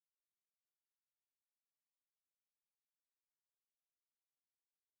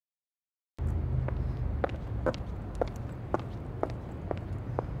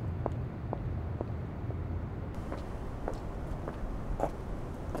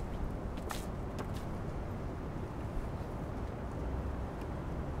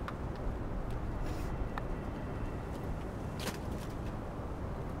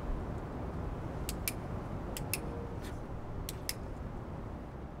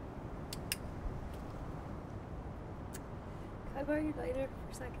I borrow your lighter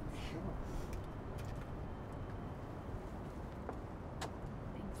for a second? Sure.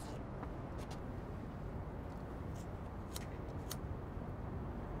 Thanks.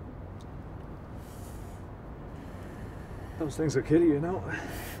 Those things will kill you, you know.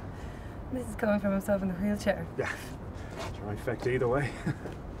 This is coming from himself in the wheelchair. Yeah. Sure, effect either way.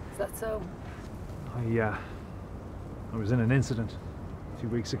 Is that so? I was in an incident a few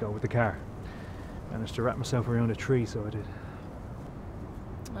weeks ago with the car. Managed to wrap myself around a tree, so I did.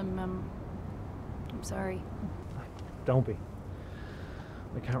 I'm sorry. Don't be.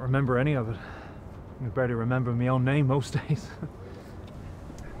 I can't remember any of it. I barely remember my own name most days.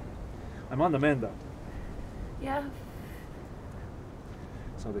 I'm on the mend though. Yeah.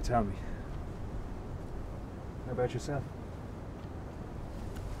 So they tell me. How about yourself?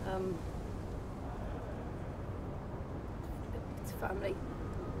 It's family.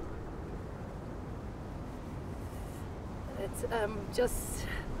 It's just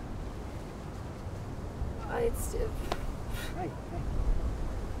it's Hey.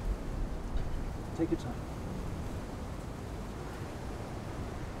 Take your time.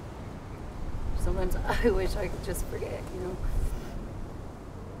 sometimes I wish I could just forget, you know.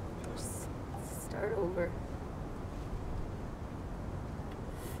 Just start over.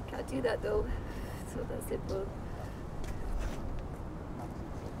 Can't do that though. It's not that simple.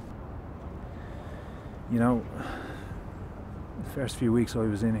 You know, the first few weeks I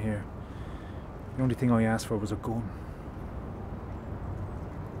was in here, the only thing I asked for was a gun.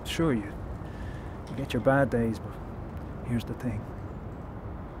 Sure, you get your bad days, but here's the thing.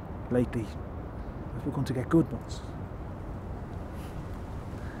 Lately, I've begun to get good ones.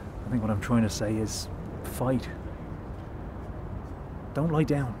 I think what I'm trying to say is, fight. Don't lie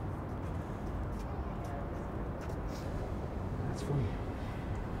down. That's funny.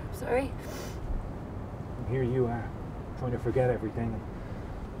 I'm sorry. And here you are, trying to forget everything.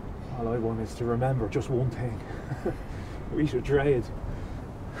 All I want is to remember just one thing. We should trade.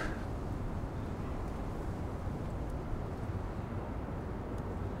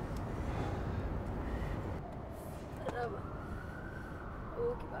 I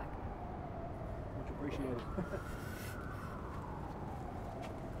will get back. Much appreciated.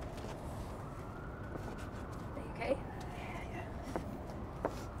 Are you okay?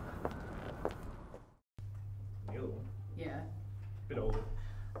 The other one, Yeah. a bit older,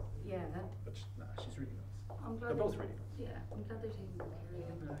 Yeah. but she's really nice. I'm glad They're both really nice. Yeah, I'm glad they're taking good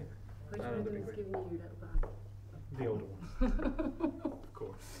care of you. Which Ah, one of the them big is one. giving you your little bag? The older one, of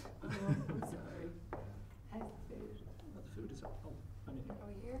course. Oh, I'm sorry. How's the food? The food is up. Oh, I'm in here. Are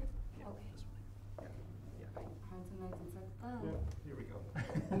we here? Yeah, Okay. this way. Yeah. Hands and legs inside the bag. Yeah, here we go.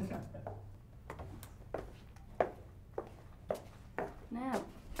 Now.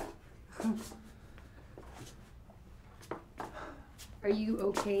 Are you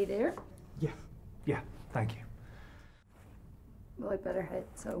okay there? Yeah, thank you. Well, I better head,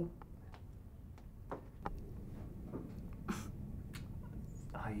 so.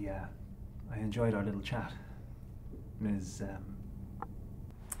 I enjoyed our little chat. Ms.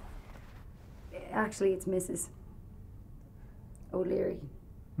 Actually, it's Mrs. O'Leary.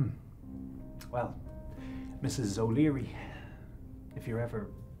 Well, Mrs. O'Leary, if you're ever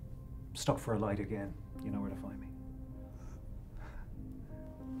stuck for a light again, you know where to find me.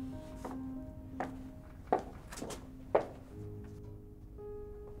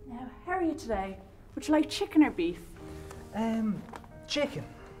 Now, how are you today? Would you like chicken or beef? Chicken.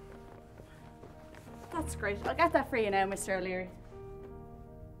 That's great. I'll get that for you now, Mr. O'Leary.